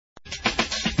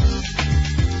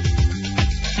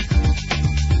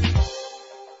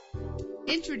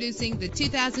Introducing the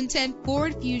 2010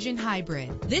 Ford Fusion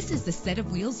Hybrid. This is the set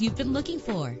of wheels you've been looking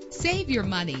for. Save your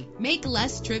money. Make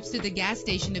less trips to the gas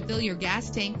station to fill your gas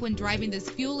tank when driving this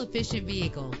fuel-efficient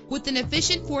vehicle. With an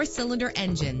efficient 4-cylinder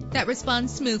engine that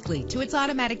responds smoothly to its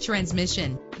automatic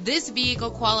transmission. This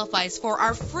vehicle qualifies for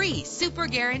our free Super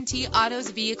Guarantee Autos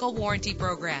Vehicle Warranty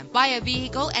Program. Buy a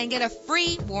vehicle and get a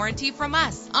free warranty from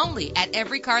us only at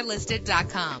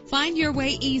everycarlisted.com. Find your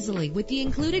way easily with the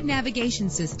included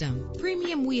navigation system.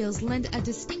 Premium wheels lend a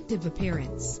distinctive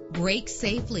appearance. Brake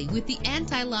safely with the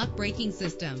anti-lock braking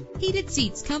system. Heated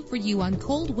seats comfort you on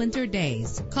cold winter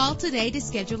days. Call today to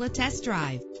schedule a test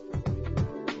drive.